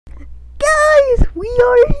We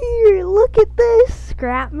are here! Look at this!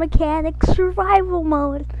 Scrap Mechanic Survival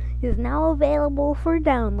Mode is now available for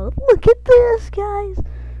download. Look at this, guys!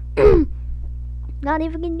 Not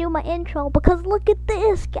even gonna do my intro because look at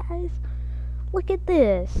this, guys! Look at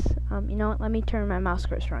this. You know what? Let me turn my mouse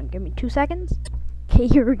cursor on. Give me 2 seconds. Okay,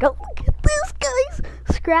 here we go. Look at this, guys!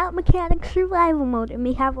 Scrap Mechanic Survival Mode, and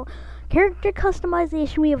we have character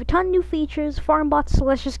customization. We have a ton of new features, farm bots. So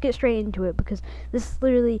let's just get straight into it because this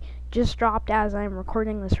literally just dropped as I'm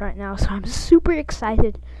recording this right now. So I'm super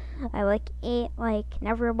excited. I like it like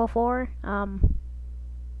never before.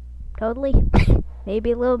 Totally.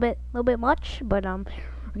 Maybe a little bit much, but we're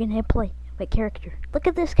gonna hit play. My character. Look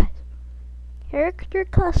at this, guys. Character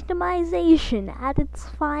customization at its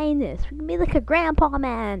finest. We can be like a grandpa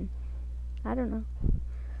man. I don't know.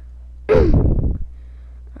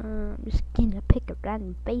 I'm just gonna pick a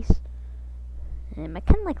random face. Am I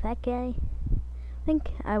kind of like that guy? I think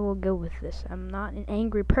I will go with this. I'm not an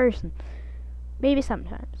angry person. Maybe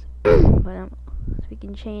sometimes. But so we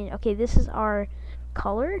can change. Okay, this is our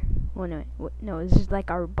color. Oh no, this is like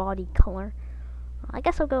our body color. I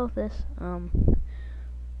guess I'll go with this.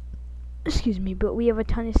 Excuse me, but we have a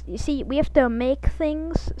ton of. You see, we have to make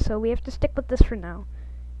things, so we have to stick with this for now.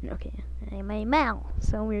 Okay, I'm a male,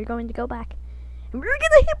 so we're going to go back. And we're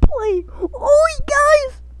gonna hit play. Oh,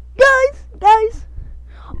 guys!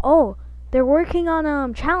 Oh, they're working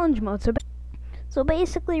on challenge mode. So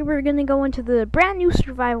basically, we're gonna go into the brand new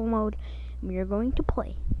survival mode. And we are going to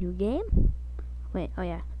play new game. Wait, oh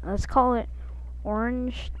yeah, let's call it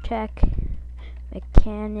Orange Tech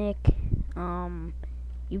Mechanic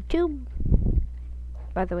YouTube.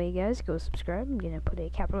 By the way, guys, go subscribe. I'm gonna put a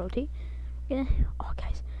capital T. Oh,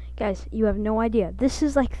 guys, you have no idea. This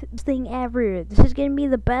is like the thing ever. This is gonna be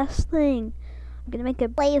the best thing. I'm gonna make a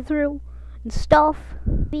playthrough and stuff.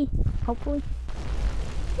 Hopefully.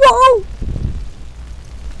 Whoa!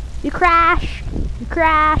 You crash!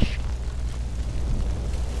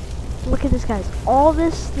 Look at this, guys. All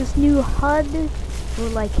this new HUD. We're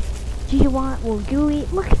like, G1, well, GUI.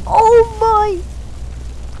 Look, oh my!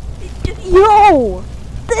 Yo!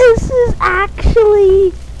 This is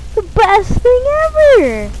actually the best thing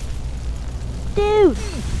ever! Dude!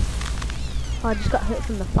 Oh, I just got hit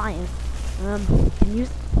from the fire. Can use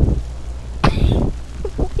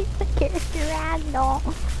the character random.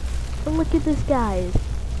 But look at this, guys.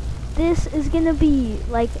 This is gonna be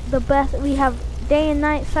like the best. We have day and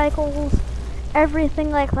night cycles,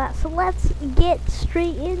 everything like that. So let's get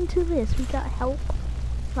straight into this. We got help,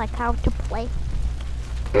 like how to play.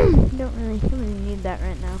 Don't really need that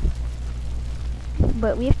right now.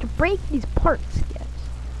 But we have to break these parts, guys.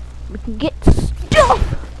 We can get stuff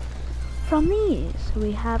from these. So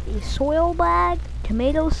we have a soil bag,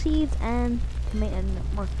 tomato seeds, and tomato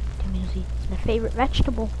seeds. It's my favorite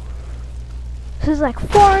vegetable. This is like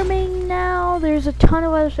farming now. There's a ton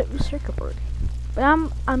of other circuit board. But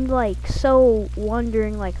I'm like so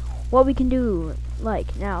wondering like what we can do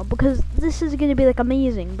like now, because this is gonna be like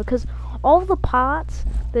amazing, because all the pots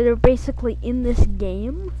that are basically in this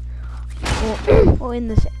game, or in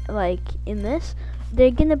this,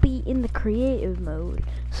 they're gonna be in the creative mode.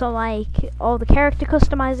 So like all the character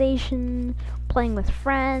customization, playing with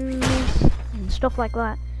friends, and stuff like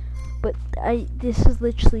that. But this is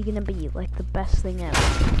literally gonna be like the best thing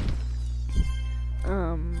ever.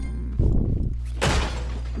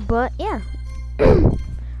 But yeah.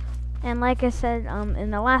 And like I said,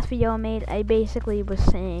 in the last video I made, I basically was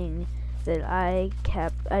saying that I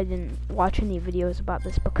didn't watch any videos about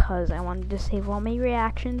this because I wanted to save all my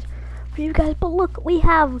reactions for you guys. But look, we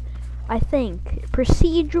have, I think,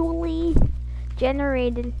 procedurally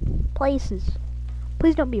generated places.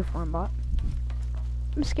 Please don't be a farm bot.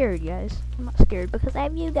 I'm scared, guys. I'm not scared because I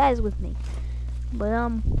have you guys with me.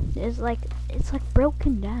 But it's like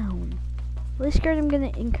broken down. Really scared I'm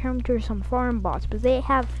gonna encounter some farm bots, but they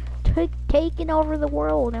have taken over the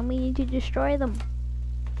world and we need to destroy them.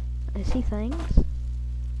 I see things.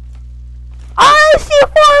 I see a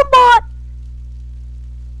farm bot!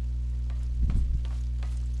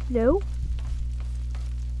 No?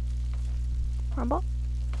 Farm bot?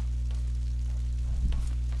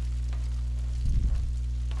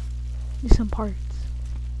 Need some parts.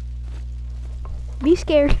 Me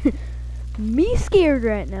scared. Me scared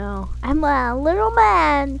right now. I'm a little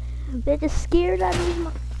man that is scared out of his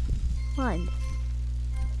mind.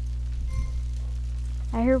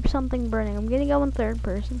 I heard something burning. I'm gonna go in third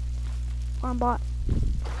person. Farm bot.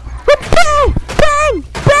 Bang! Bang!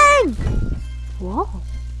 Bang! Whoa.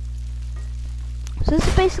 So this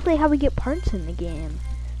is basically how we get parts in the game.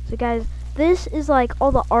 So guys, this is like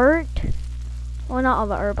all the art. well, not all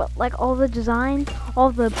the art, but like all the design,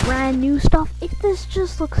 all the brand new stuff. This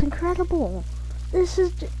just looks incredible. This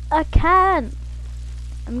is, I can't.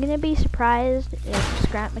 I'm gonna be surprised if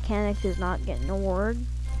Scrap Mechanic does not get an award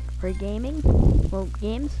for gaming. Well,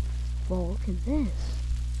 games. Well, look at this.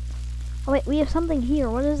 Oh wait, we have something here.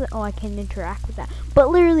 What is it? Oh, I can't interact with that. But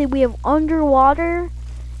literally, we have underwater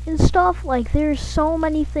and stuff. Like, there's so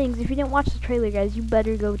many things. If you didn't watch the trailer, guys, you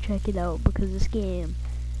better go check it out, because this game,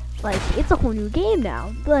 like, it's a whole new game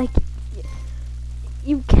now. Like,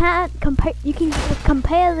 you can't compare. You can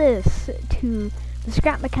compare this to the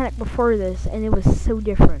Scrap Mechanic before this, and it was so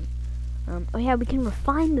different. Oh yeah, we can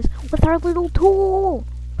refine this with our little tool.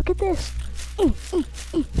 Look at this.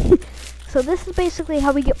 So this is basically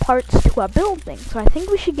how we get parts to our build thing. So I think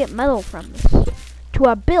we should get metal from this to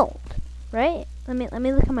our build, right? Let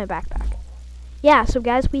me look at my backpack. Yeah, so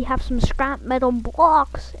guys, we have some scrap metal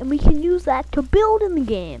blocks, and we can use that to build in the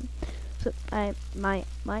game. So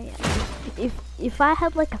if I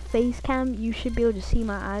had like a face cam, you should be able to see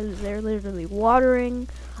my eyes. They're literally watering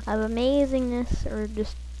of amazingness, or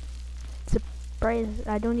just surprise.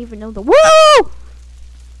 I don't even know the woo.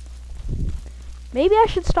 Maybe I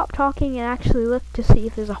should stop talking and actually look to see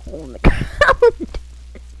if there's a hole in the ground.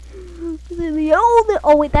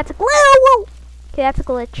 Oh wait, that's a glitch. Okay, that's a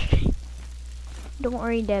glitch. Don't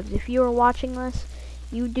worry, Debs. If you are watching this,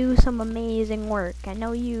 you do some amazing work. I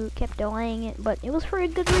know you kept delaying it, but it was for a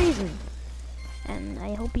good reason. And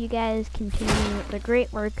I hope you guys continue the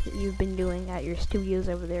great work that you've been doing at your studios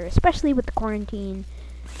over there, especially with the quarantine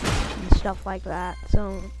and stuff like that.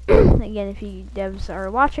 So, again, if you devs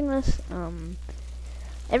are watching this,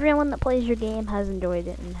 everyone that plays your game has enjoyed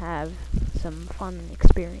it and have some fun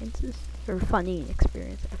experiences, or funny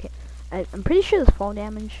experiences. Okay, I'm pretty sure there's fall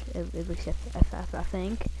damage, at least I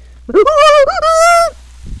think.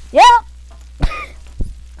 Yeah!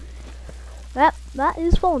 that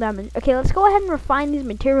is fall damage. Okay, let's go ahead and refine these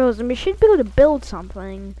materials, and we should be able to build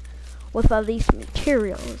something with these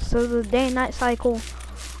materials. So the day and night cycle,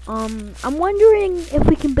 I'm wondering if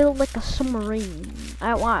we can build like a submarine.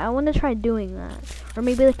 I want to try doing that, or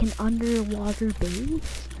maybe like an underwater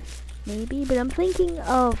base, maybe. But I'm thinking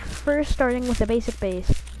of first starting with a basic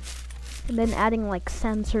base, and then adding like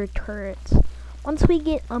sensor turrets. Once we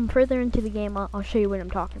get further into the game, I'll show you what I'm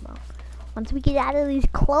talking about. Once we get out of these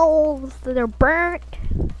clothes that are burnt.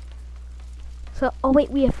 So, oh wait,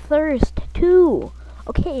 we have thirst too.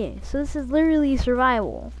 Okay, so this is literally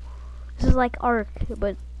survival. This is like Ark,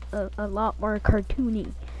 but a lot more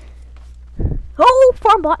cartoony. Oh,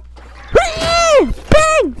 farm bot! Bang!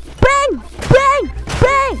 Bang! Bang! Bang!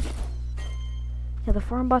 Bang! Yeah, the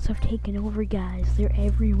farm bots have taken over, guys. They're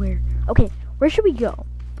everywhere. Okay, where should we go?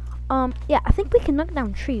 Yeah, I think we can knock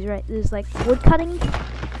down trees, right? There's like wood cutting.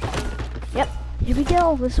 Yep, here we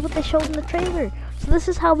go. This is what they showed in the trailer. So this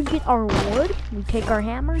is how we get our wood. We take our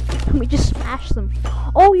hammer and we just smash them.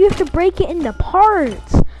 Oh, you have to break it into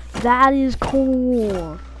parts. That is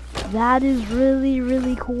cool. That is really,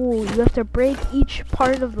 really cool. You have to break each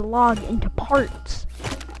part of the log into parts.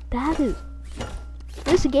 That is...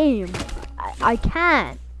 This game, I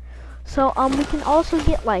can. So, we can also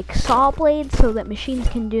get, like, saw blades so that machines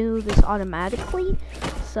can do this automatically.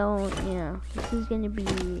 So, yeah, this is gonna be...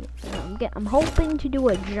 I'm hoping to do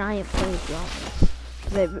a giant playthrough on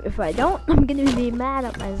this. If I don't, I'm gonna be mad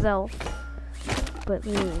at myself. But,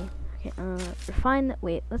 really... Okay, refine that.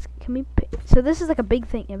 Wait, can we pick? So this is like a big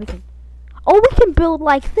thing. Yeah, we can. Oh, we can build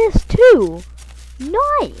like this too.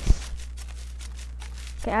 Nice.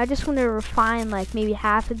 Okay, I just want to refine like maybe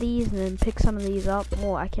half of these and then pick some of these up.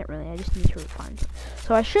 Well, I can't really. I just need to refine some.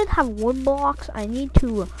 So I should have wood blocks. I need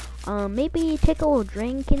to maybe take a little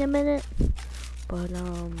drink in a minute. But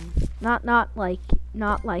not like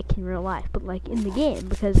in real life, but like in the game,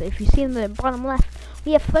 because if you see in the bottom left,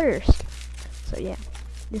 we have thirst. So yeah.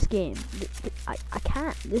 This game, I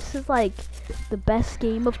can't. This is like the best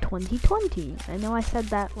game of 2020. I know I said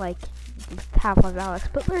that like Half-Life Alex,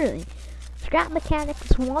 but literally, Scrap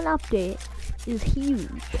Mechanics 1 update is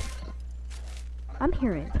huge. I'm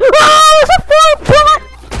hearing. Oh, there's a farm bot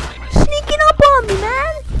sneaking up on me,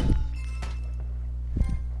 man.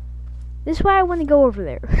 This is why I want to go over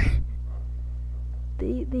there.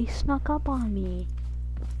 They snuck up on me.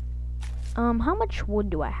 How much wood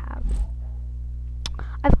do I have?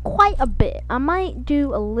 I have quite a bit. I might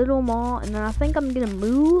do a little more, and then I think I'm gonna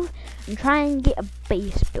move and try and get a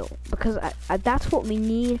base built, because that's what we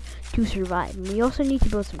need to survive. And we also need to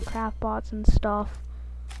build some craft bots and stuff.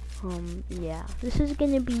 Yeah, this is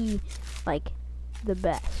gonna be like the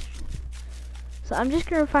best. So I'm just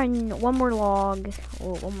gonna find one more log,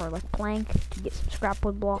 or one more like plank to get some scrap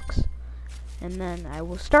wood blocks, and then I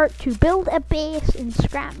will start to build a base in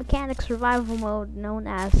Scrap Mechanic Survival Mode, known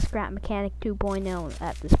as Scrap Mechanic 2.0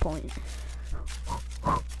 at this point.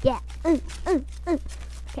 Yeah. Okay,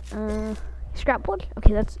 scrap wood?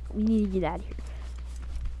 Okay, we need to get out of here.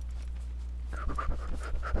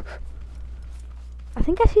 I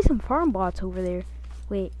think I see some farm bots over there.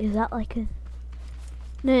 Wait, is that like a...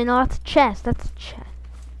 No, that's a chest. That's a chest.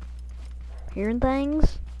 Hearing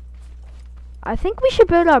things? I think we should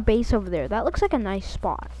build our base over there. That looks like a nice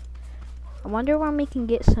spot. I wonder when we can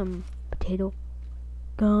get some potato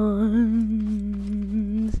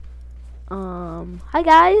guns. Hi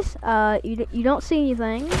guys. You don't see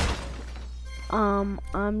anything.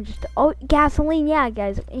 I'm just... Oh, gasoline. Yeah,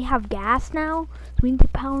 guys. We have gas now. So we need to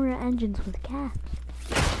power our engines with gas.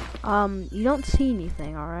 You don't see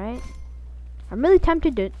anything, alright? I'm really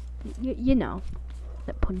tempted to... You know.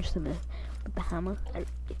 That punch them with the hammer.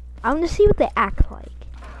 I want to see what they act like.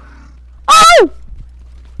 Oh!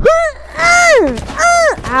 Ow!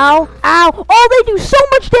 Ow! Oh, they do so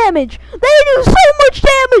much damage! They do so much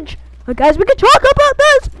damage! Guys, we can talk about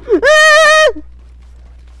this!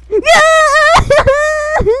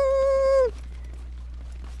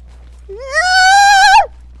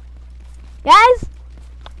 Guys,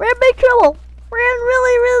 we're in big trouble. We're in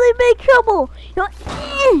really, really big trouble. You know,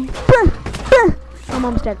 I'm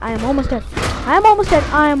almost dead. I am almost dead. I am almost dead.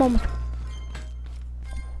 I am almost.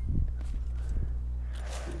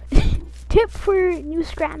 Tip for new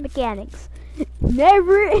scrap mechanics: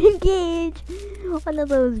 never engage one of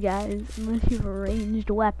those guys unless you have a ranged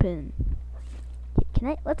weapon.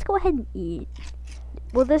 Let's go ahead and eat.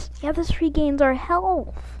 Well, this regains our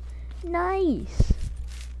health. Nice.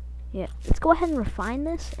 Yeah, let's go ahead and refine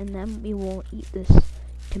this, and then we will eat this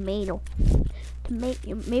tomato.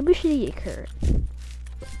 Maybe we should eat a carrot,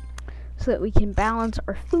 so that we can balance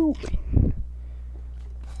our food.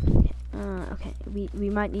 Okay, we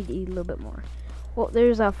might need to eat a little bit more. Well,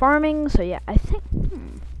 there's farming, so yeah, I think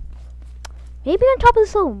maybe on top of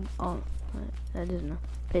this little that isn't a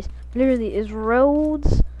place. Literally is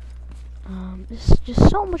roads. There's just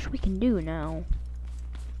so much we can do now.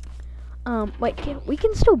 Wait, we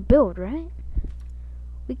can still build, right?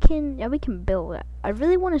 We can build it. I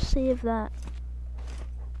really want to save that.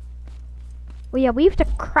 Well, yeah, we have to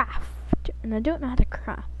craft, and I don't know how to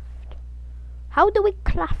craft. How do we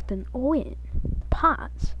craft an oil?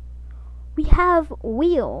 Pots. We have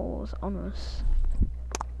wheels on us.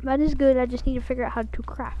 That is good. I just need to figure out how to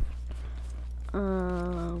craft.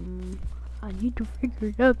 I need to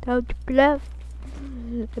figure out how to craft.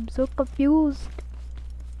 I'm so confused.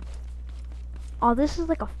 Oh, this is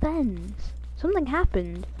like a fence. Something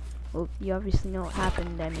happened. Well, you obviously know what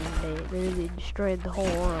happened. I mean, they literally destroyed the whole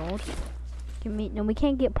world. No, we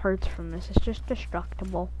can't get parts from this. It's just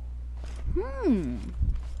destructible. I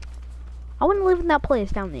want to live in that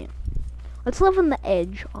place down there. Let's live on the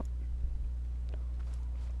edge. Oh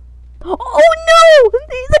no!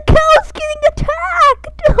 The cow's getting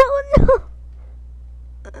attacked! Oh no!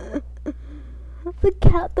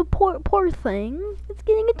 The poor thing is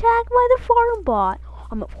getting attacked by the farm bot.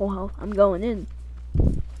 I'm at full health. I'm going in.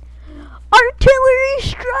 Artillery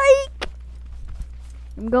strike!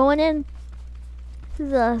 I'm going in. This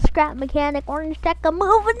is a scrap mechanic orange tech. I'm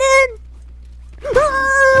moving in.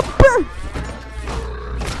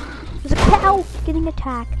 There's a cow getting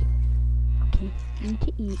attacked. Okay, need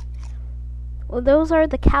to eat. Well, those are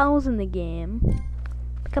the cows in the game.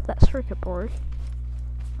 Pick up that circuit board.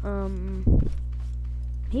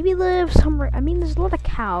 Maybe live somewhere. I mean, there's a lot of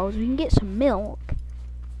cows. We can get some milk.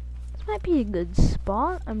 This might be a good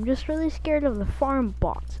spot. I'm just really scared of the farm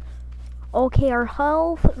bots. Okay, our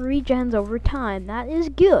health regens over time. That is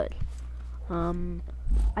good. I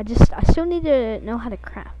still need to know how to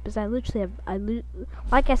craft, because I literally have,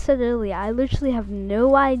 like I said earlier, I literally have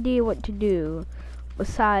no idea what to do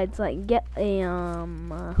besides like get a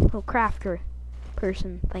little crafter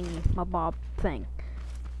person thingy, my bob thing.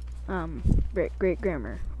 Great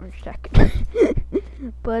grammar or check.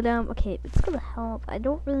 But okay, let's go to health. It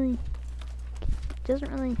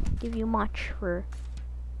doesn't really give you much for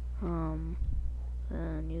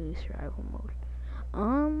new survival mode.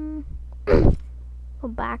 A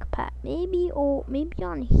backpack, maybe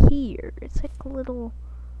on here. It's like a little.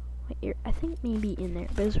 Wait, here, I think maybe in there,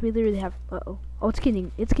 because we literally have. Oh, it's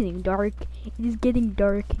getting dark. It is getting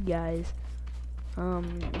dark, guys.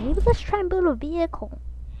 Maybe let's try and build a vehicle.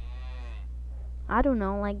 I don't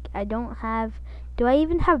know. Like, I don't have. Do I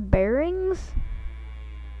even have bearings?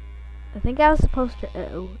 I think I was supposed to.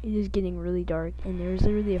 Uh-oh, it is getting really dark, and there's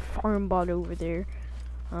literally a farm bot over there.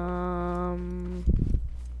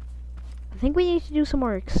 I think we need to do some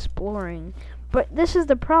more exploring. But this is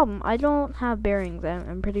the problem. I don't have bearings.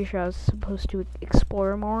 I'm pretty sure I was supposed to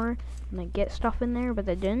explore more and like get stuff in there, but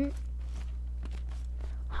I didn't.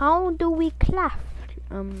 How do we craft?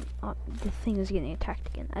 The thing is getting attacked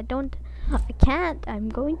again. I can't. I'm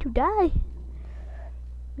going to die.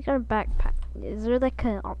 We got a backpack. Is there like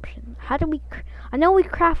an option? How do we? I know we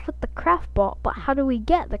craft with the craft bot, but how do we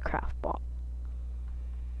get the craft bot?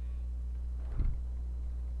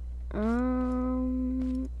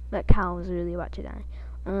 That cow is really about to die.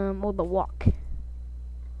 Well, the walk.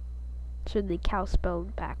 So the cow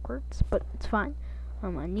spelled backwards, but it's fine.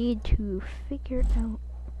 I need to figure out.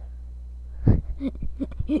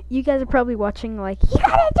 You guys are probably watching like, you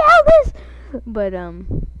gotta tell this! But,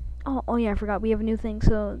 oh yeah, I forgot, we have a new thing.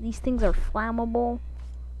 So, these things are flammable.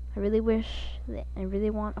 I really want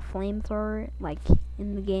a flamethrower, like,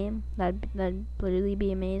 in the game. That'd literally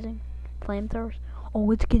be amazing. Flamethrowers. Oh,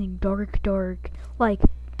 it's getting dark. Like,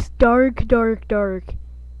 it's dark.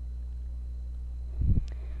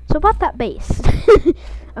 So about that base.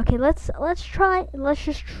 Okay, let's just try.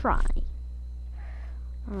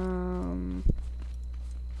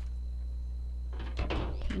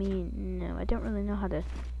 No, I don't really know how to.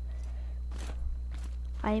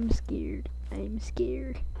 I am scared.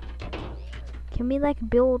 Can we like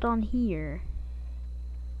build on here?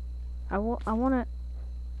 I wanna.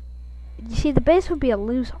 You see, the base would be a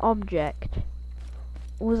loose object.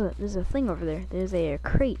 There's a thing over there. There's a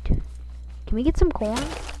crate. Can we get some corn?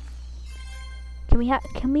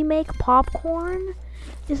 Can we make popcorn?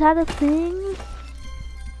 Is that a thing?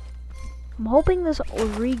 I'm hoping this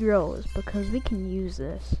regrows because we can use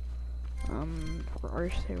this for our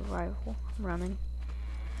survival. Running.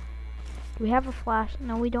 Do we have a flash?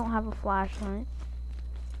 No, we don't have a flashlight.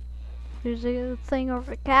 There's a thing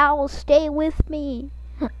over. Cow, stay with me.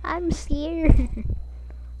 I'm scared.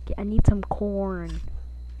 Okay, I need some corn.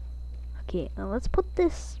 Okay, now let's put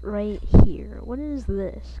this right here. What is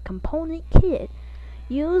this? Component kit.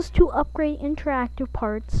 Used to upgrade interactive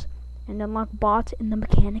parts and unlock bots in the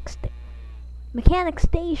mechanic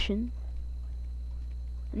station.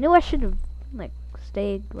 I knew I should have like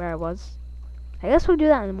stayed where I was. I guess we'll do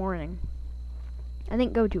that in the morning. I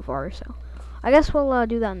didn't go too far, so I guess we'll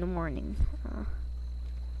do that in the morning.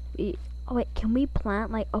 Oh wait, can we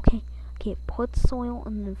plant like okay, put soil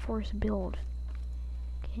and then force build.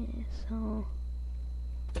 Okay, so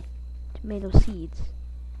tomato seeds.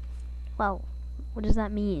 Well, what does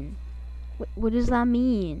that mean? What does that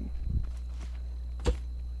mean?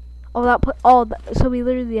 Oh, so we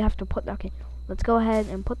literally have to put. Okay, let's go ahead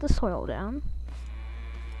and put the soil down.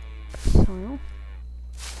 Soil.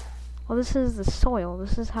 Oh, this is the soil.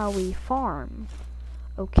 This is how we farm.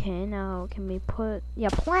 Okay, now can we put? Yeah,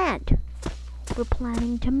 plant. We're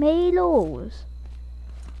planting tomatoes.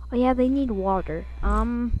 Oh yeah, they need water.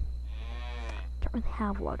 Don't really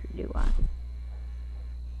have water, do I?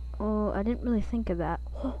 Oh, I didn't really think of that.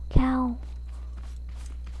 Oh, cow.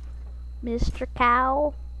 Mr.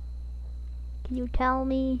 Cow, can you tell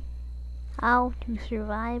me how to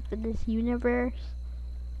survive in this universe?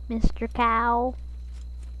 Mr. Cow.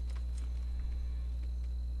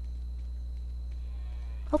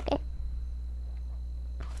 Okay.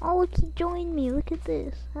 Oh, look, he joined me. Look at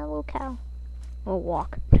this. Hello, cow. Oh,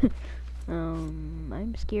 walk.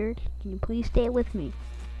 I'm scared. Can you please stay with me?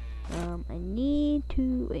 I need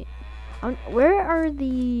to wait. Where are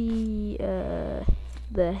the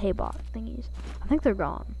hay bot thingies? I think they're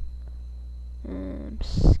gone.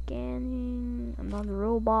 Scanning. I'm not a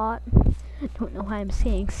robot. Don't know why I'm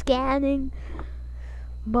saying scanning.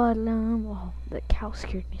 But oh, the cow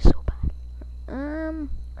scared me so bad.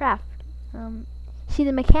 Craft. See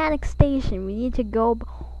the mechanic station. We need to go.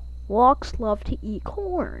 Walks love to eat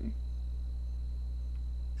corn.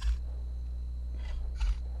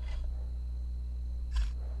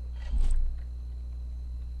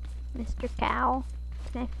 Mr. Cow,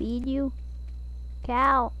 can I feed you?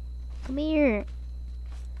 Cow, come here.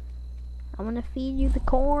 I want to feed you the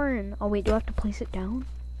corn. Oh wait, do I have to place it down?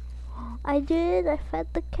 I did. I fed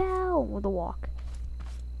the cow with a walk.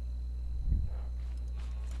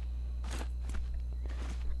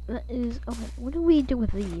 That is okay. What do we do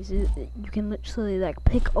with these? You can literally like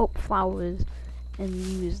pick up flowers and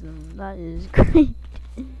use them. That is great.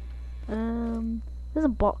 There's a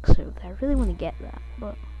box over there. I really want to get that,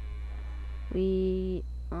 but we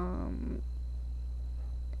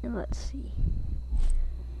let's see.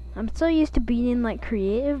 I'm so used to being like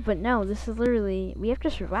creative, but no, this is literally we have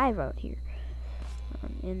to survive out here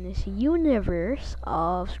in this universe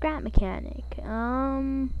of scrap mechanic.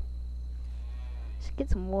 Let's get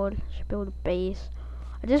some wood. Should build a base.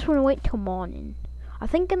 I just want to wait till morning. I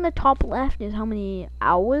think in the top left is how many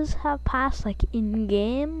hours have passed, like in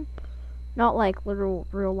game. Not like literal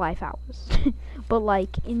real life hours, but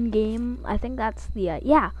like in game. I think that's the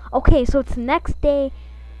yeah. Okay, so it's the next day.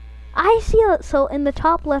 I see it. So in the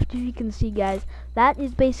top left, if you can see, guys, that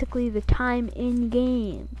is basically the time in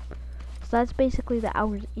game. So that's basically the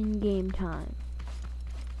hours in game time.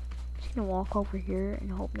 Just gonna walk over here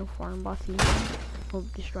and hope no farm bots will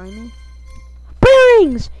destroy me.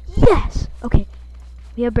 Bearings! Yes! Okay,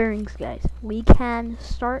 we have bearings, guys. We can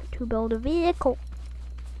start to build a vehicle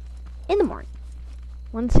in the morning.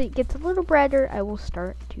 Once it gets a little brighter, I will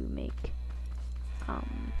start to make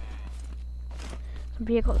some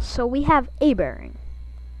vehicles. So we have a bearing.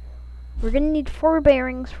 We're gonna need 4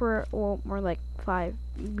 bearings for, well, more like 5.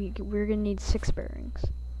 We're gonna need 6 bearings.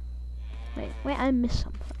 Wait, I missed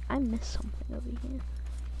something. I missed something over here.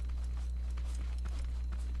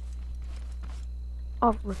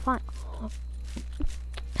 Oh, refine.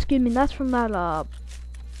 Excuse me, that's from that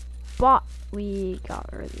bot we got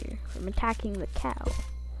earlier from attacking the cow. Okay,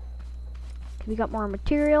 we got more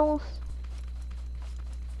materials.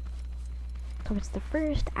 So it's the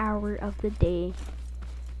first hour of the day,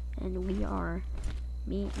 and we are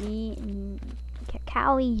me and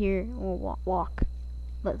Callie here will walk.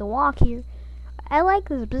 Let the walk here. I like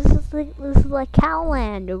this. This is like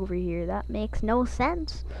Cowland over here. That makes no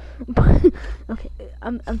sense. Okay,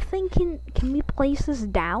 I'm thinking, can we place this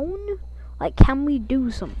down? Like, can we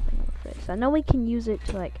do something with this? I know we can use it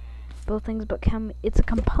to like build things, but it's a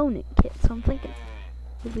component kit, so I'm thinking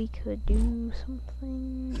if we could do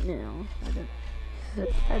something. No, I don't.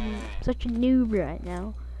 I'm such a noob right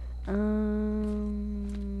now. I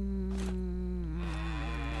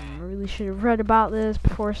really should have read about this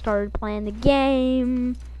before I started playing the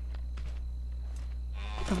game.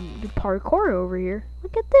 Do parkour over here.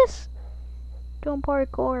 Look at this. Doing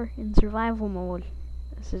parkour in survival mode.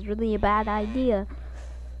 This is really a bad idea.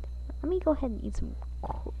 Let me go ahead and eat some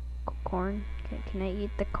corn. Can I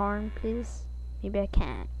eat the corn, please? Maybe I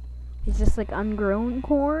can't. Is this like ungrown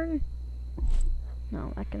corn?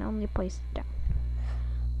 No, I can only place it down.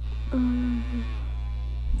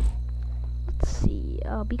 Let's see.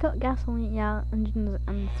 We got gasoline, yeah, engines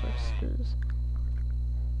and thrusters.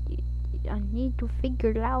 I need to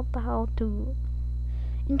figure out how to.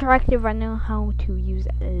 Interactive, I know how to use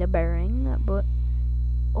the bearing, but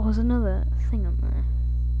oh, there's another thing on there.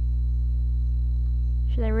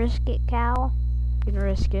 Should I risk it, cow? I'm gonna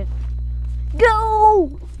risk it.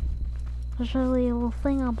 Go! There's really a little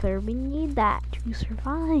thing up there. We need that to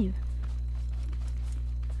survive.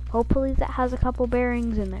 Hopefully that has a couple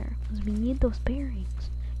bearings in there, because we need those bearings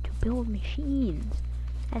to build machines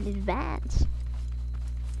and advance.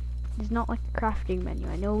 It's not like the crafting menu.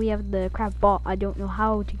 I know we have the craft bot. I don't know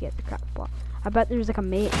how to get the craft bot. I bet there's like a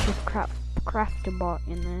makeshift crafter bot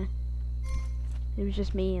in there. It was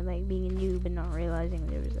just me like being a noob and not realizing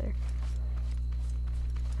that it was there.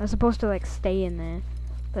 I was supposed to like stay in there,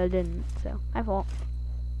 but I didn't, so my fault.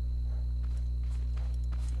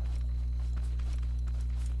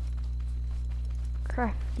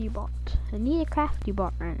 Crafty bot. I need a crafty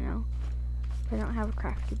bot right now. I don't have a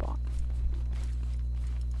crafty bot.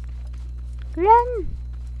 Run!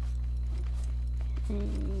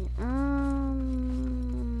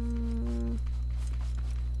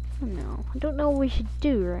 No, I don't know what we should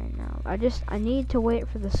do right now. I need to wait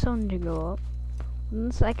for the sun to go up.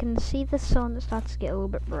 Once I can see the sun, it starts to get a little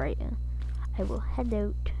bit brighter. I will head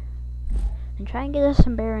out and try and get us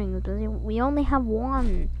some bearings. We only have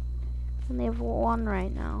one. We only have one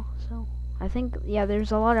right now. So I think, yeah,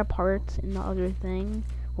 there's a lot of parts in the other thing,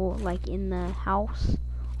 or like in the house,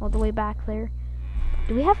 all the way back there.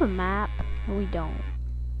 Do we have a map? No, we don't.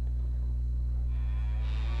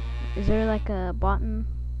 Is there like a button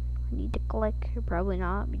I need to click? Probably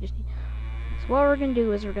not. We just need. So what we're gonna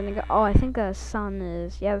do is we're gonna go. Oh, I think the sun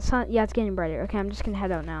is. Yeah, the sun. Yeah, it's getting brighter. Okay, I'm just gonna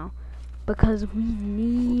head out now because we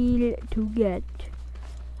need to get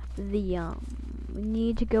the We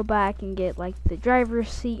need to go back and get like the driver's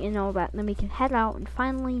seat and all that, and then we can head out and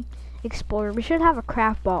finally explore. We should have a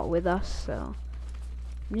craft bot with us, so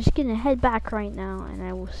I'm just gonna head back right now, and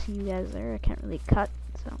I will see you guys there. I can't really cut,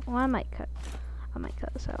 so well, I might cut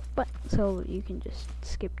this out, but so you can just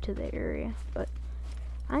skip to the area. But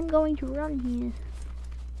I'm going to run here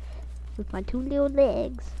with my 2 little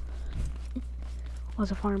legs. Oh,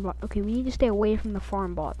 it's a farm bot. Okay, we need to stay away from the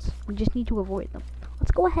farm bots. We just need to avoid them.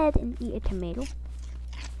 Let's go ahead and eat a tomato.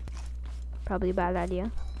 Probably a bad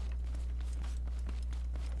idea.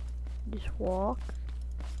 Just walk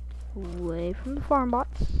away from the farm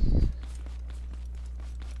bots.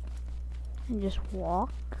 And just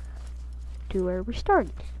walk to where we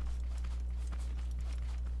started.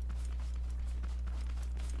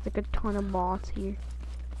 Like a ton of bots here.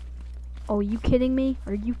 Oh, you kidding me?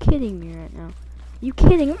 Are you kidding me right now? You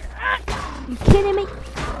kidding? You kidding me?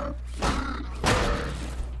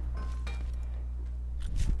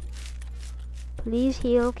 Please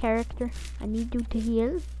heal, character. I need you to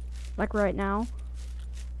heal. Like right now.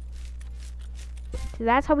 So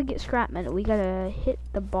that's how we get scrap metal. We gotta hit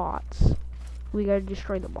the bots. We gotta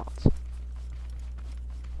destroy the bots.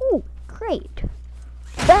 Ooh, great.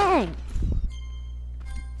 Bang!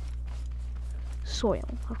 Soil.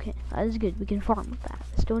 Okay, that is good. We can farm with that.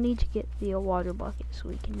 Still need to get the water bucket so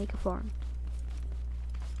we can make a farm.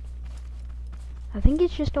 I think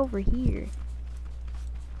it's just over here.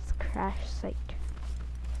 It's a crash site.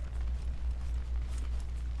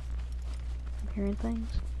 I'm hearing things.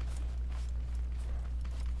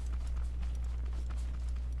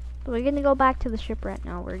 So we're gonna go back to the ship right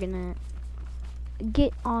now. We're gonna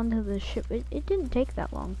get onto the ship. It didn't take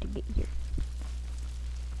that long to get here.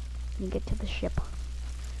 And get to the ship.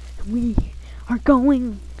 We are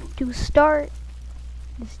going to start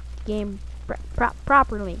this game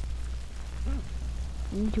properly.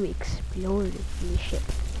 We need to explore the ship.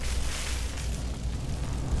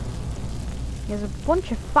 There's a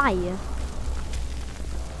bunch of fire.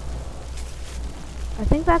 I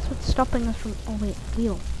think that's what's stopping us from. Oh wait,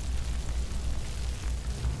 wheel.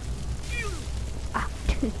 Ah,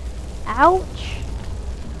 ouch!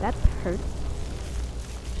 That hurt.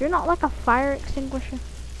 Is there not like a fire extinguisher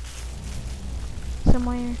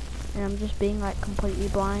somewhere? And I'm just being like completely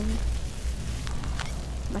blind.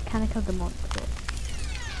 Mechanic of the month.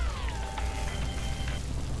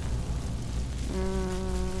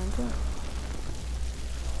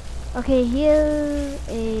 Okay, here's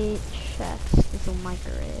a chest. It's a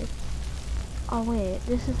microwave. Oh wait,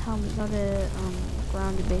 this is how we gotta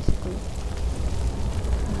ground it basically.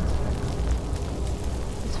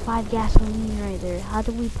 There's 5 gasoline right there. How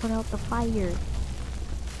do we put out the fire?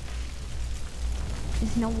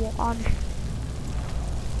 There's no water.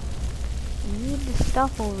 We need the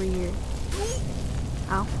stuff over here.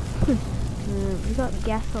 Ow. We got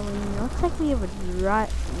gasoline. Looks like we have a dry.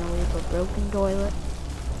 No, we have a broken toilet.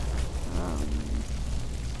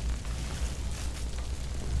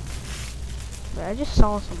 But I just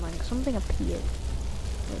saw something appeared.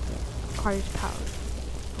 Car's power.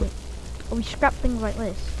 Wait, oh, we scrap things like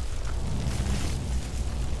this.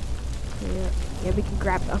 Yeah, we can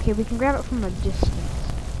grab it. Okay, we can grab it from a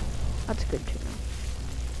distance. That's good to know.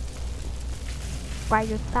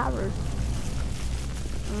 Fire power.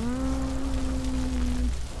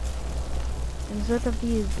 And sort of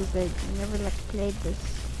these because I never like played this.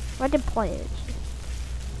 Why did play it?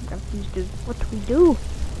 I'm confused as what do we do?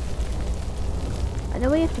 I know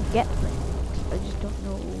we have to get things. I just don't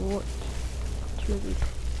know what to really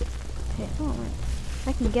pay. Oh, right.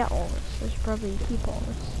 I can get all this. I should probably keep all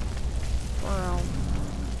this. For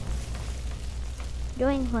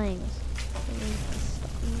doing things.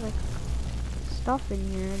 There's like stuff in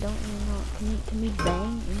here. I don't really know. Can we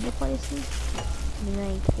bang into places? Can we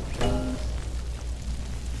like take things?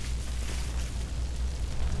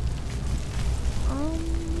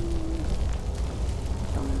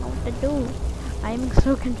 Don't know what to do. I'm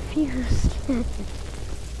so confused.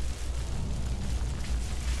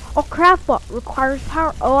 Oh, craft bot requires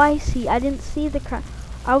power. Oh, I see. I didn't see the craft.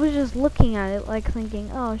 I was just looking at it, like thinking,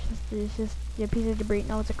 oh, it's just a piece of debris.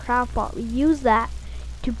 No, it's a craft bot. We use that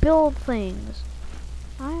to build things.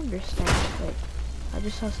 I understand. Wait, I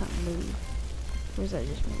just saw something move. Or is that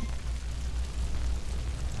just me?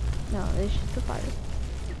 No, it's just the fire.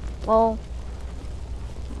 Well,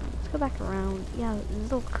 let's go back around. Yeah, this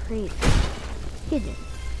little crate. Hidden.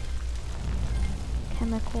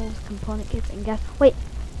 Chemicals, component kits, and gas. Wait,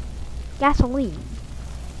 gasoline.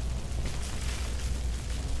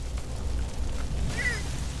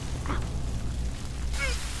 Ow.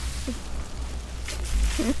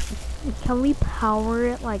 Can we power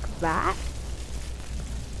it like that?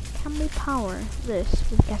 Can we power this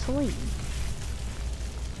with gasoline?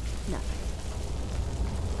 No.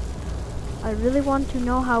 I really want to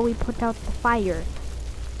know how we put out the fire.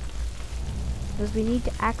 Because we need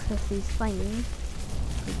to access these things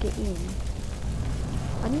to get in.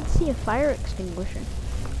 I didn't see a fire extinguisher.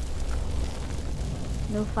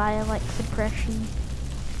 No fire like suppression.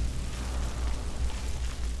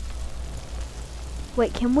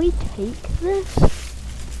 Wait, can we take this?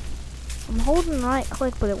 I'm holding right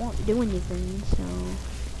click, but it won't do anything, so...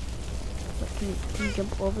 Wait, can you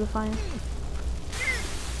jump over the fire?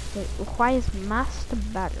 It requires master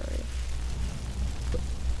battery.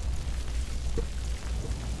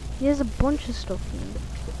 There's a bunch of stuff here.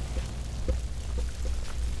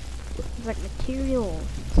 There's like materials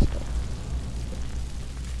and stuff.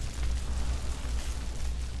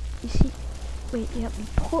 You see, wait, yeah,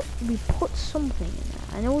 we put something in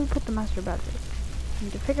there. I know we put the master battery. We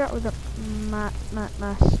need to figure out where the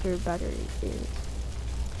master battery is.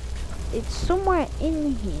 It's somewhere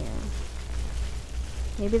in here.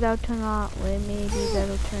 Maybe that'll turn on. Maybe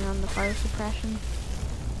that'll turn on the fire suppression.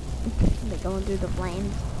 They're going through the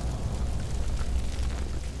flames.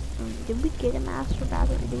 Did we get a master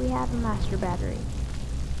battery? Do we have a master battery?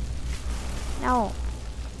 No.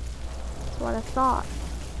 That's what I thought.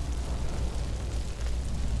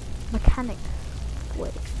 Mechanic.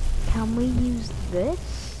 Wait. Can we use this?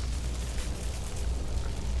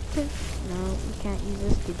 No, we can't use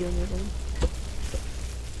this to do anything.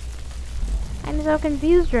 I'm so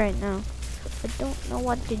confused right now. I don't know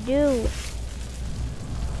what to do.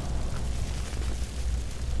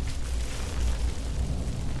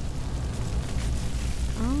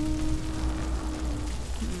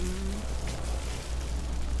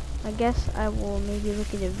 I guess I will maybe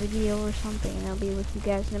look at a video or something and I'll be with you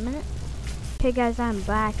guys in a minute. Okay guys, I'm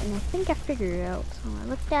back and I think I figured it out. So I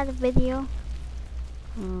looked at a video.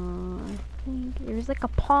 I think there's like a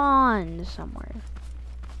pond somewhere.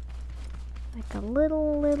 Like a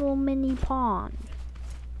little mini pond.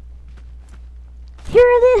 Here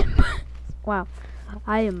it is! Wow.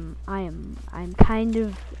 I'm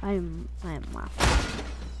laughing.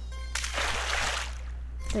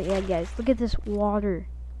 But yeah guys, look at this water.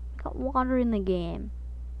 Got water in the game.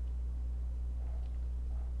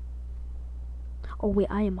 Oh wait,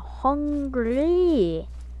 I am hungry.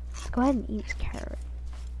 Let's go ahead and eat this carrot.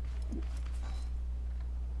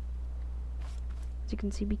 As you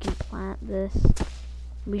can see, we can plant this.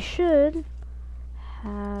 We should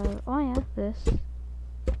have, oh yeah, this.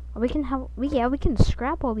 We can have, we can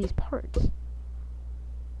scrap all these parts.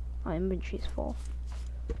 Oh, inventory's full.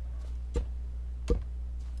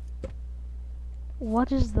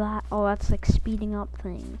 What is that? Oh, that's like speeding up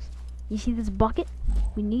things. You see this bucket?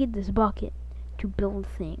 We need this bucket to build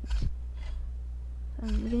things.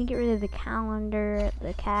 We're gonna get rid of the calendar,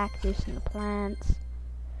 the cactus, and the plants.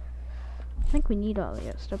 I think we need all the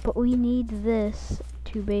other stuff, but we need this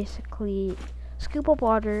to basically scoop up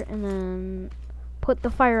water and then put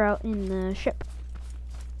the fire out in the ship.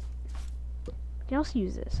 You can also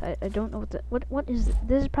use this. I don't know what is this?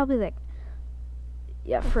 This is probably like,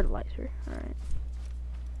 yeah, fertilizer. All right.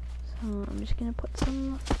 So I'm just gonna put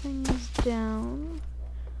some things down.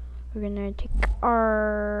 We're gonna take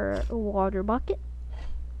our water bucket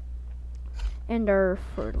and our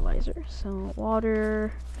fertilizer. So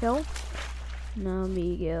water, fill. Now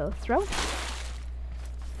we go throw.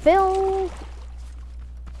 Fill.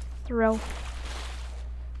 Throw.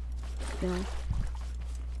 Fill.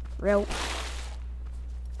 Throw.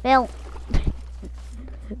 Fill.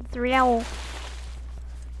 Throw.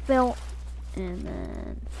 Fill. And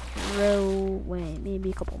then throw away, maybe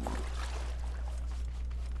a couple more.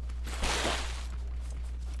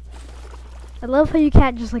 I love how you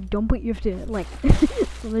can't just like dump it, you have to like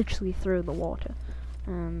literally throw the water.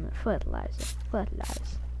 Fertilizer.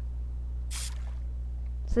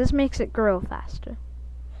 So this makes it grow faster.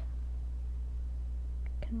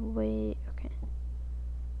 Can wait, okay.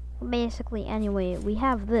 Basically, anyway, we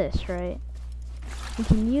have this, right? We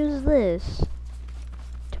can use this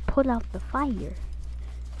to put out the fire.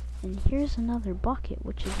 And here's another bucket,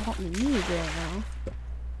 which is what we need right now.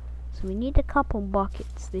 So we need a couple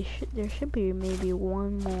buckets. There should be maybe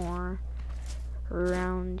one more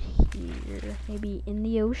around here. Maybe in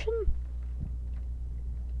the ocean?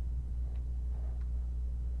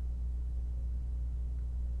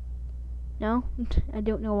 No? I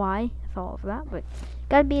don't know why I thought of that, but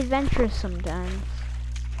gotta be adventurous sometimes.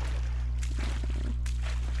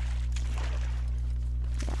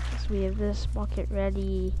 Yeah, so we have this bucket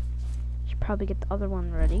ready. Should probably get the other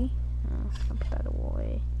one ready. I'll put that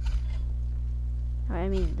away. I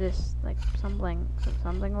mean this, like something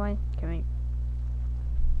away. Can we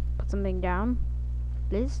put something down,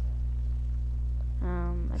 please? I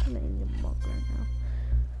don't need the book right now.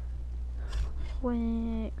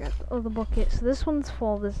 Wait, grab the other bucket. So this one's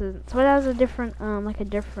full. This isn't. So it has a different, like a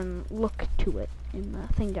different look to it in the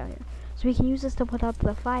thing down here. So we can use this to put out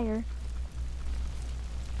the fire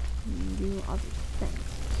and do other things.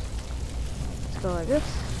 Let's go like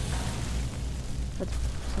this. Let's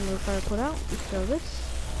some of the fire put out. We throw this.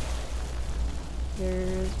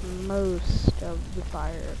 There's most of the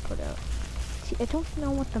fire put out. See, I don't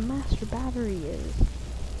know what the master battery is.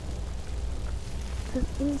 It says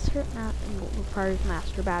insert map and requires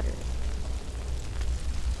master battery.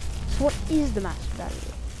 So what is the master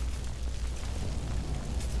battery?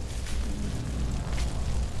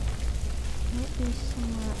 Might be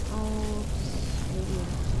somewhere else. Maybe in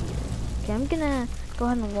here. Okay, I'm gonna go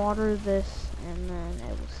ahead and water this, and then I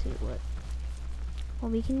will see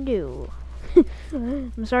what we can do.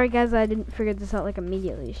 I'm sorry guys, I didn't figure this out like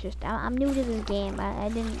immediately. It's just I'm new to this game. I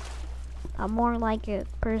didn't. I'm more like a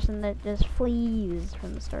person that just flees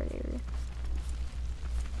from the start area.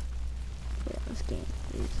 Yeah, this game.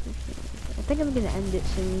 I think I'm gonna end it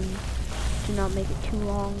soon to not make it too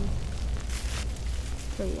long.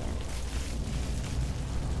 So yeah.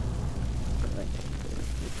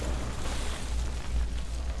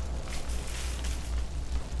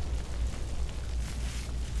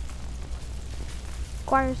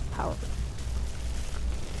 Requires power.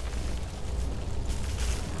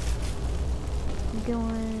 I'm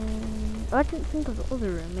going. Oh, I didn't think of the other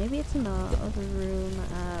room. Maybe it's in the other room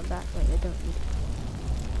back. Wait, I don't need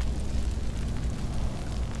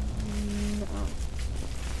it. No.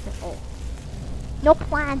 Oh. No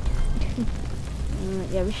plan.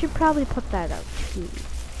 Yeah, we should probably put that out too.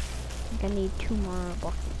 I think I need 2 more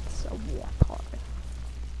buckets of water.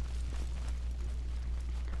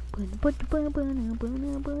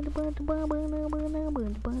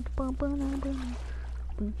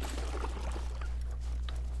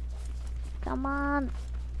 Come on.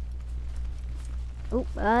 Oh,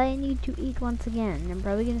 I need to eat once again. I'm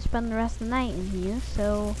probably gonna spend the rest of the night in here,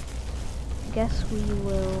 so I guess we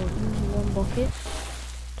will use 1 bucket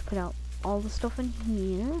to put out all the stuff in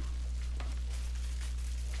here.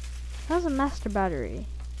 How's a master battery?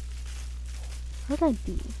 Where'd I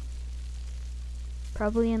be?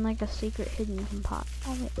 Probably in like a secret hidden pot.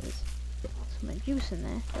 Oh, wait, there's some juice in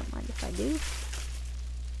there. Don't mind if I do.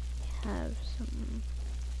 Have some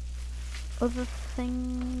other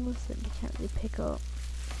things that you can't really pick up.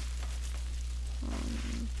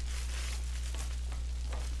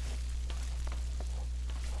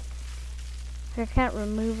 I can't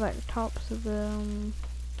remove like the tops of the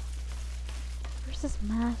where's this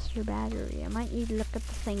master battery? I might need to look at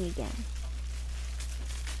the thing again.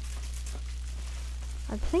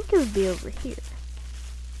 I think it would be over here.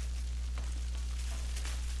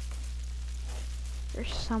 Or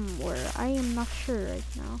somewhere. I am not sure right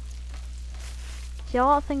now. See, a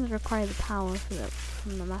lot of things require the power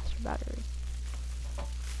from the master battery.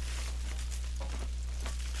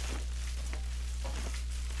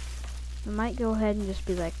 I might go ahead and just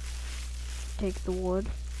be like, take the wood.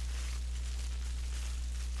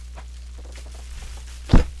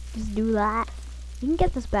 Just do that. You can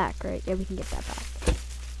get this back, right? Yeah, we can get that back.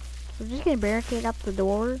 So we're just gonna barricade up the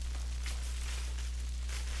door.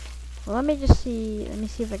 Well, let me see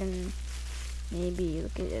if I can maybe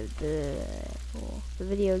look at the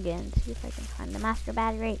video again, see if I can find the master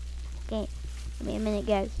battery. Okay, give me a minute,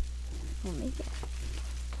 guys. Oh, maybe.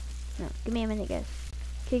 No, give me a minute, guys.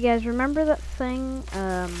 Okay, guys, remember that thing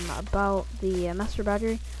about the master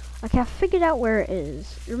battery? Okay, I figured out where it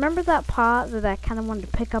is. Remember that pot that I kind of wanted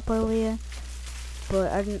to pick up earlier,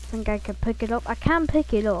 but I didn't think I could pick it up? I can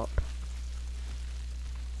pick it up.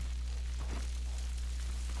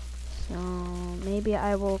 So maybe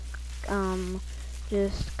I will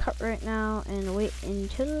just cut right now and wait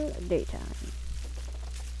until daytime.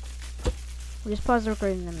 We'll just pause the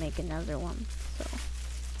recording and make another one. So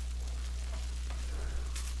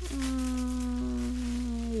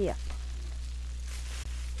yeah.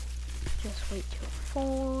 Just wait till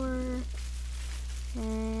 4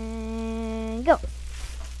 and go.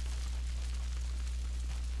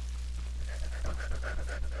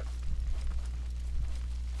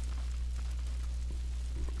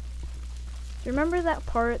 Remember that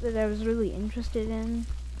part that I was really interested in?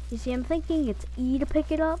 You see, I'm thinking it's E to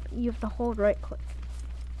pick it up. You have to hold right click.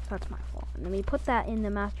 That's my fault. And then we put that in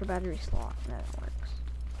the master battery slot, and that works.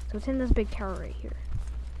 So it's in this big tower right here.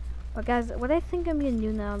 But guys, what I think I'm gonna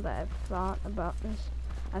do now that I've thought about this,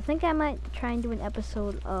 I think I might try and do an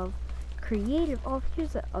episode of creative. Oh,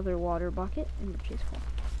 here's that other water bucket, which is cool.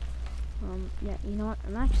 Yeah, you know what?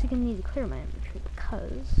 I'm actually gonna need to clear my inventory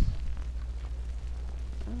because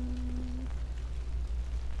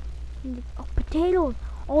oh, potatoes!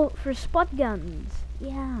 Oh, for spot guns.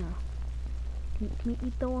 Yeah. Can we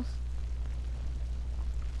eat those?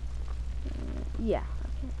 Yeah.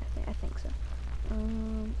 Okay, I think so.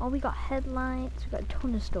 Oh, we got headlights. We got a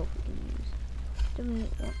ton of stuff we can use.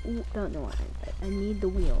 Don't know what. I need the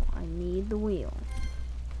wheel. I need the wheel.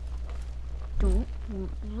 Don't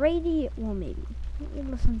want radio. Well, maybe. Let me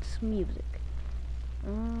listen to some music.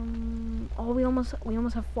 Oh, we almost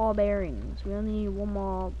have 4 bearings. We only need 1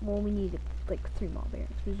 more. Well, we need like 3 more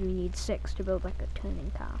bearings because we need 6 to build like a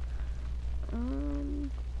turning car.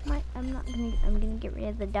 I'm gonna get rid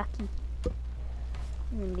of the ducky.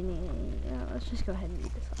 Let's just go ahead and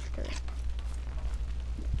read this off.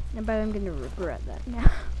 But I'm gonna regret that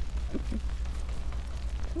now.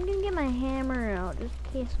 I'm gonna get my hammer out just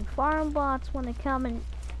in case some farm bots want to come and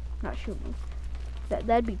not shoot me.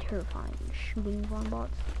 That'd be terrifying. Shooting farm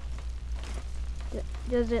bots.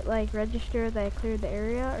 Does it like register that I cleared the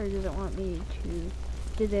area, or does it want me to?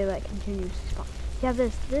 Did they like continuously spawn? Yeah,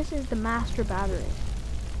 this is the master battery.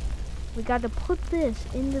 We got to put this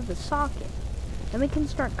into the socket. Then we can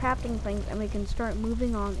start crafting things, and we can start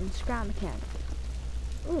moving on in scrap mechanics.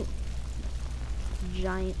 Ooh,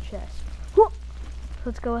 giant chest. Whoa!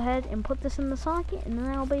 Let's go ahead and put this in the socket, and then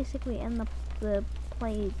I'll basically end the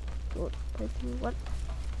playthrough. What?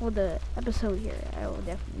 Well, the episode here. I will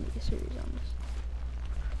definitely make a series on this.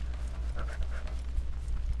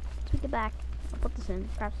 Let's get back. I'll put this in,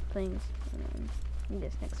 craft some things, and then in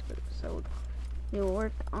this next episode, we will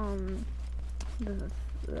work on the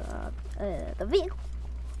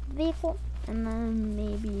vehicle, and then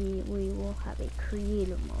maybe we will have a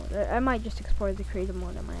creative mode. I might just explore the creative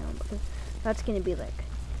mode on my own, because that's gonna be like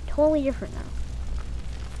totally different now.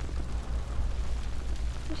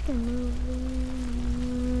 I'm just gonna move.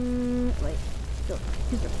 Wait, go.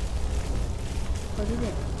 Put it in.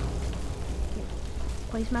 Here.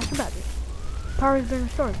 Place master battery. Power has been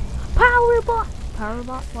restored. Power bot.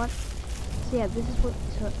 What? So yeah, this is what.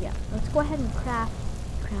 So yeah, let's go ahead and craft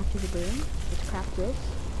to the boom. Let's craft this.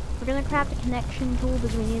 We're gonna craft a connection tool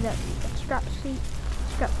because we need that strap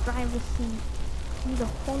driver seat. We need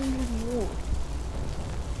 100 wood.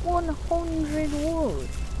 100 wood.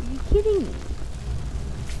 Are you kidding me?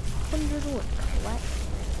 100 wood. Collect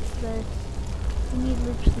this. We need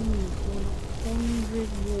literally 100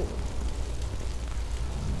 wood.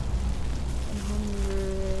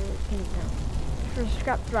 100 kingdom. For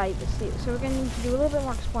scrap driver seat. So we're gonna need to do a little bit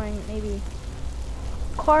more exploring. Maybe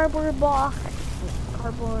cardboard block.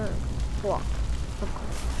 Cardboard block.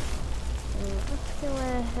 Let's go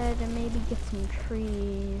ahead and maybe get some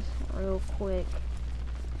trees real quick.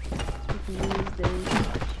 So we can use those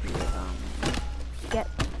to get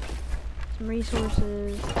some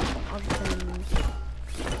resources, other things.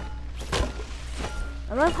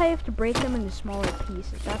 I love how you have to break them into smaller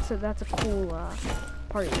pieces. That's a cool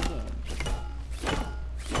part of the game.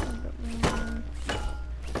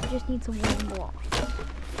 I just need some wooden blocks.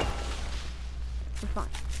 We're fine.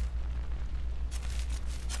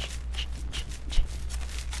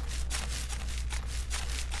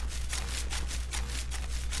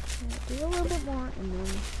 Do a little bit more, and then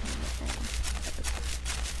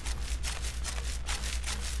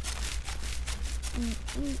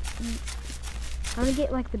I'm gonna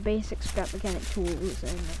get like the basic scrap mechanic tools,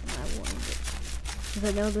 and I wanted it because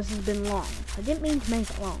I know this has been long. I didn't mean to make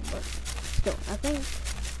it long, but still, I think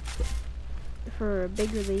for a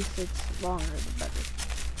big release, it's longer the better.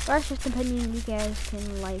 But that's just an opinion. You guys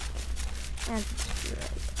can like and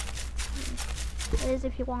subscribe. That is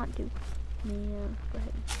if you want to. Yeah, go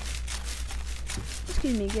ahead.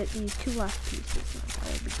 Excuse me, get these two last pieces, and I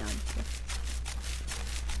will be done here.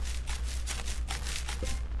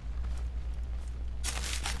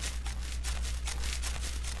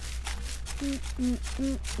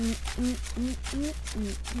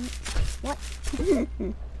 What?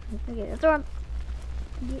 Okay, that's all.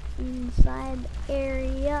 Get inside the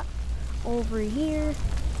area over here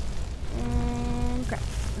and grab.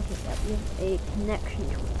 Okay, yeah, we have a connection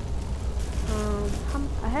tool.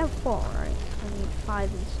 I have 4, right? I need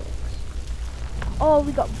 5 and 6. Oh,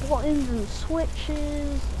 we got buttons and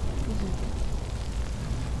switches.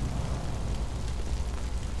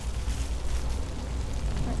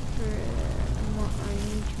 What I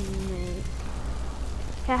need to make.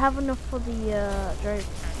 Okay, I have enough for the drive.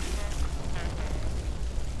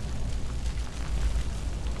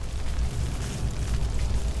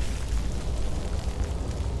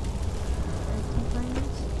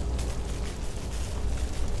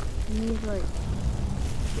 Need like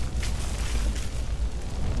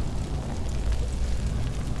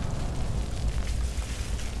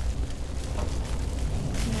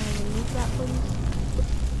can I remove that please?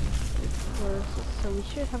 So we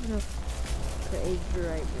should have enough for a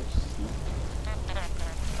driver's seat.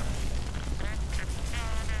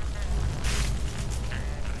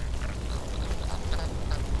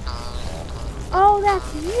 Oh,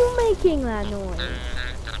 that's you making that noise.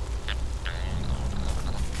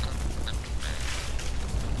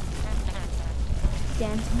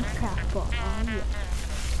 Dancing craft ball. Oh yeah.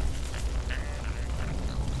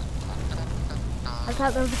 I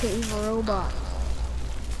thought that was like an evil robot.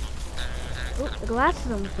 Oh, the glass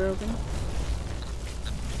is almost broken.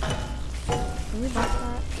 Can we bust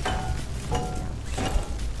that? No.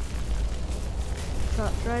 So,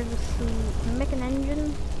 driver's seat. Can we make an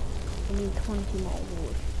engine? We need 20 more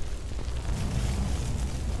wood.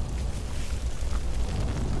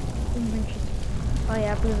 Oh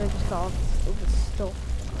yeah, because I just got all this stuff.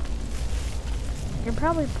 I can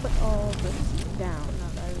probably put all this down now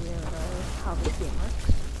that I realize how this game works.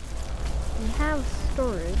 We have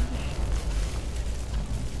storage.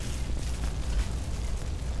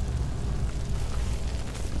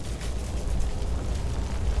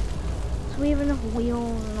 So we have enough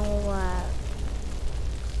wheels and all that.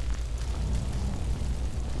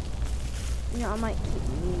 You know, I might keep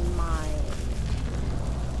mine.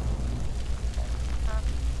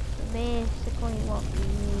 Basically what we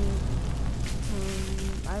need,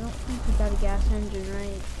 I don't think we got a gas engine,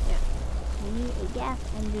 right? Yeah. We need a gas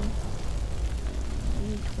engine.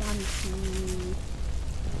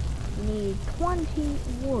 We need 20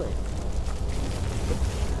 wood.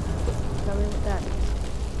 Tell me what that is.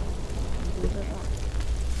 A little bit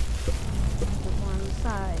more on the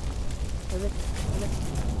side. A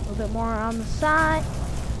little bit more on the side.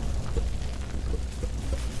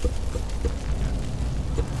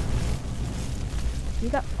 We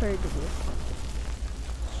got 30 of this.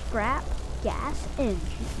 Scrap gas engine.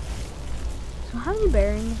 So how many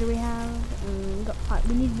bearings do we have? We got 5.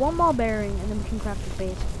 We need 1 more bearing and then we can craft a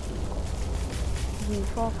basic vehicle. We need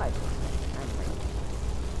 4, 5, 6, 7, 8, 9, 10.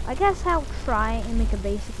 I guess I'll try and make a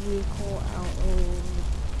basic vehicle out of...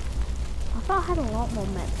 I thought I had a lot more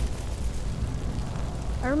metal.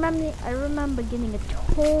 I remember getting a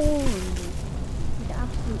ton, like an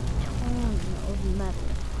absolute ton of metal.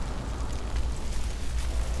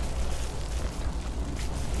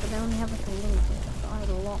 But I only have like a little bit, so I had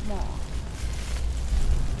a lot more.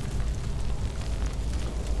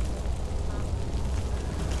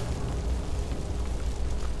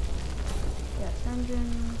 Yes,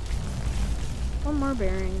 engine. 1 more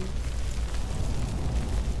bearing.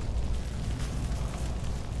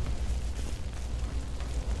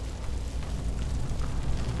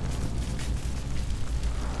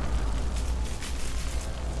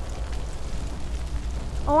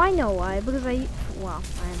 Oh, I know why. Because I'm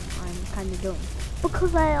kind of dumb.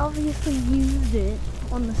 Because I obviously used it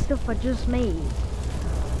on the stuff I just made.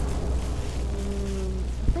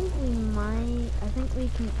 I think we might. I think we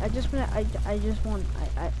can.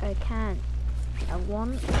 I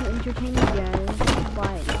want to entertain you guys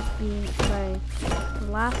by the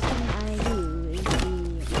last thing I do is the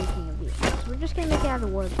making of vehicle. So we're just gonna make it out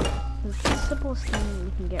of wood. It's the simplest thing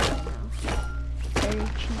we can get right now. Very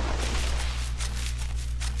cheap.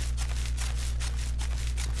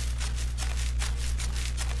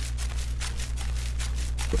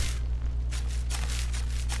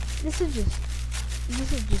 This is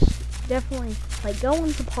just definitely, like, go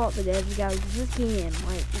and support the devs, guys. This game,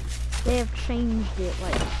 like, they have changed it,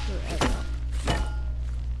 like, forever.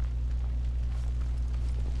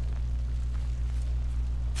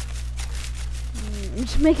 I'm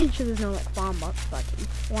just making sure there's no, like, farm box fucking.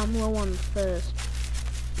 Well, I'm low on first.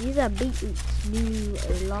 These are beetroots, do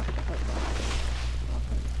a lot of that.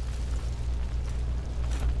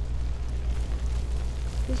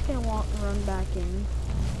 Just gonna walk and run back in.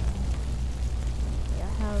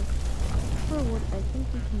 For wood, I think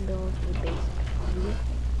we can build a basic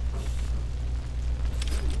vehicle.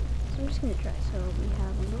 So I'm just gonna try. So we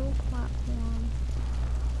have a little platform.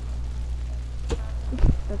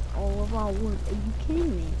 That's all of our wood. Are you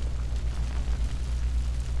kidding me?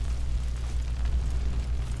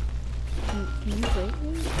 Can you break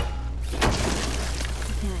me?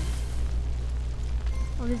 Okay.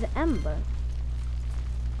 Oh, there's an ember.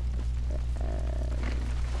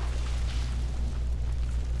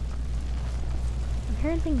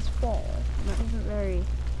 Hearing things fall, and that isn't very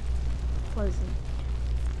pleasant.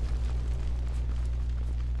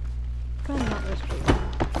 Kind of not this tree.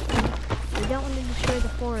 We don't want to destroy the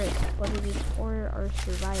forest, but it is for our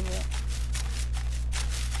survival.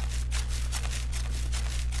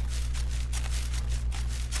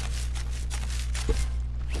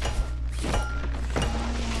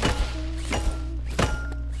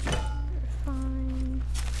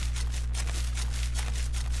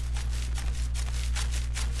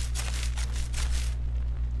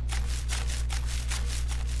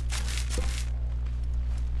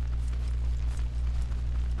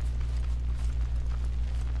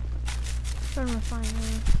 Trying to find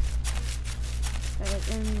this.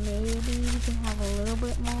 And maybe we can have a little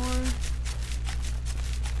bit more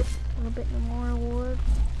wood.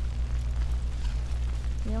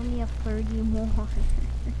 We only have 30 more.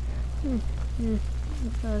 This is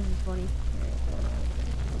funny.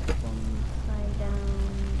 One side down.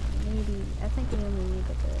 Maybe. I think we only need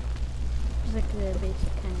like just the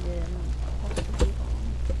basic kind of possibly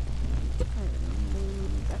bomb.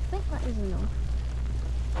 I think that is enough.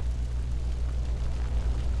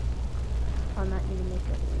 I might need to make it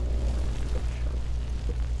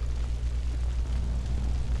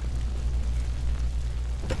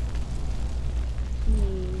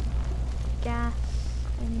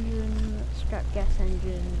gas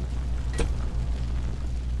engine.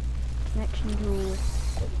 Connection tool.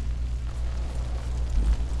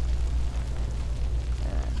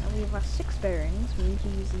 Now we have our 6 bearings. We need to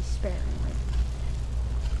use these sparingly.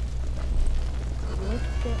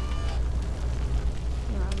 Lift it.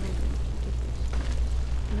 No, I'm not going to keep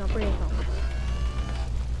this. No, bring it home.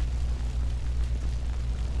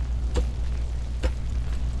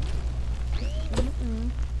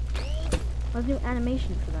 Let's do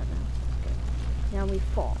animation for that now. Okay. Now we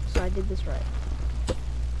fall, so I did this right.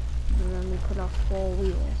 And then we put our 4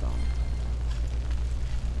 wheels on.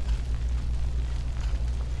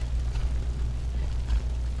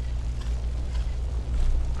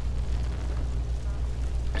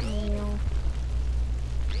 Wheel.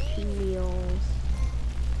 2 wheels.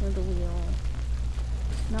 Another wheel.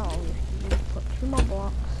 No, we have to put 2 more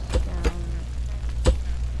blocks down.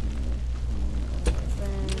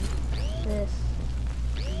 This,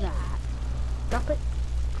 that. Drop it.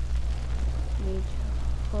 Need to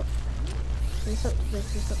put this up to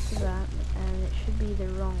this up to that, and it should be the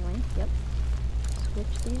wrong way. Yep.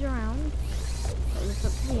 Switch these around. Put this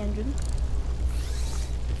up to the engine.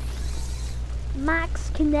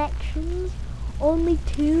 Max connections, only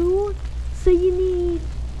 2, so you need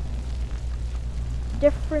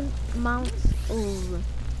different amounts of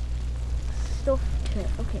stuff to.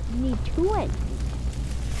 Okay, you need 2 engines.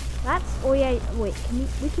 That's, oh yeah, wait,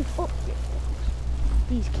 we can upgrade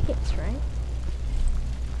these kits, right?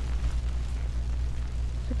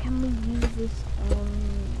 So can we use this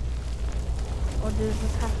or does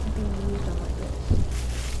this have to be used on like this?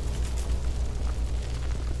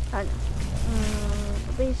 I don't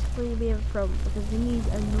know. Basically we have a problem because we need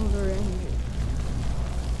another engine.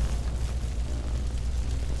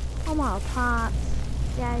 Oh my parts.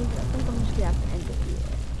 Guys, I think I'm just gonna have to end it here.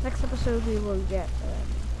 Next episode we will get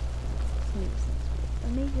I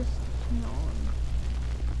may just turn it on.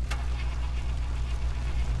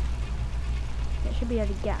 That should be out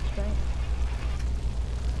of gas, right?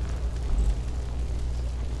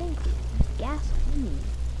 I think it's gas only.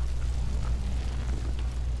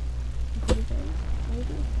 Put it in,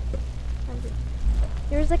 maybe?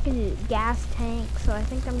 There's like a gas tank, so I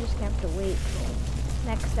think I'm just gonna have to wait till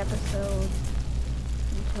next episode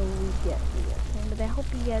until we get the thing. But I hope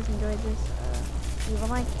you guys enjoyed this. Leave a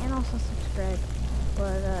like and also subscribe.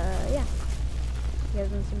 But yeah, you guys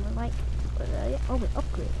want to see more like. But yeah, oh wait,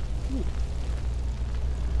 upgrade. Neat.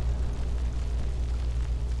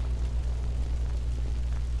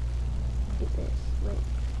 Look at this. Wait,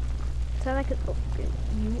 said I could upgrade.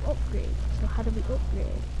 You upgrade. So how do we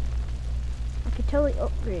upgrade? I could totally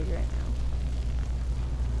upgrade right now.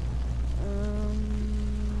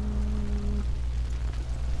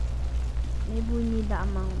 Maybe we need that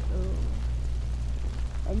amount of.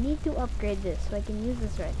 I need to upgrade this so I can use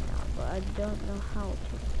this right now, but I don't know how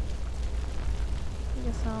to. I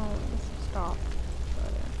guess I'll just stop.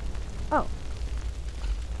 But, oh.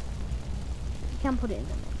 You can't put it in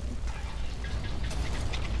the menu.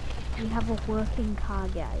 We have a working car,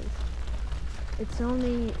 guys. It's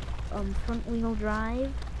only front wheel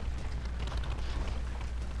drive.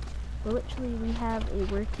 But literally we have a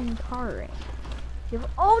working car right now.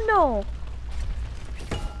 Oh no!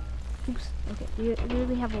 Oops. Okay, we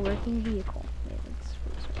really have a working vehicle. Wait, let's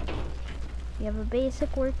we have a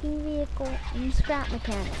basic working vehicle and scrap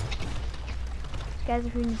mechanic. Guys,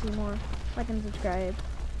 if you want to see more, like and subscribe.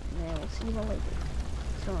 And I will see you all later.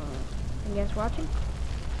 So, thank you guys for watching.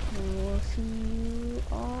 And we'll see you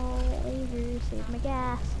all later. Save my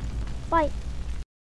gas. Bye.